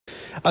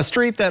A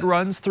street that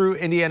runs through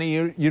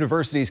Indiana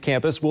University's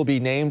campus will be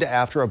named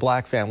after a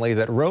black family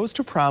that rose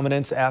to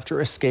prominence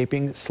after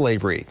escaping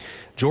slavery.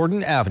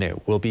 Jordan Avenue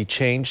will be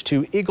changed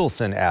to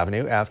Eagleson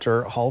Avenue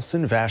after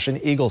Halson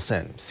Vashon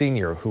Eagleson,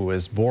 Sr., who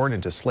was born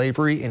into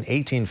slavery in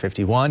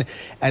 1851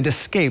 and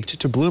escaped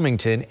to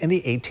Bloomington in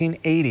the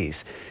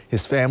 1880s.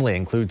 His family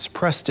includes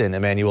Preston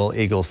Emmanuel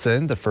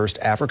Eagleson, the first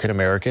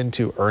African-American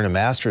to earn a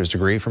master's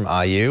degree from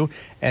IU,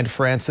 and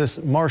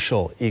Frances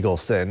Marshall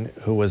Eagleson,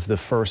 who was the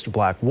first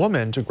black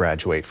woman to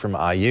graduate from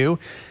IU.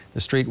 The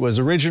street was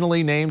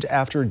originally named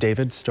after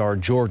David Starr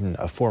Jordan,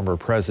 a former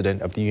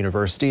president of the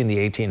university in the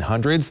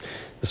 1800s.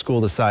 The school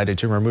decided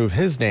to remove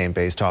his name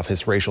based off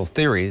his racial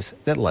theories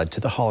that led to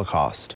the Holocaust.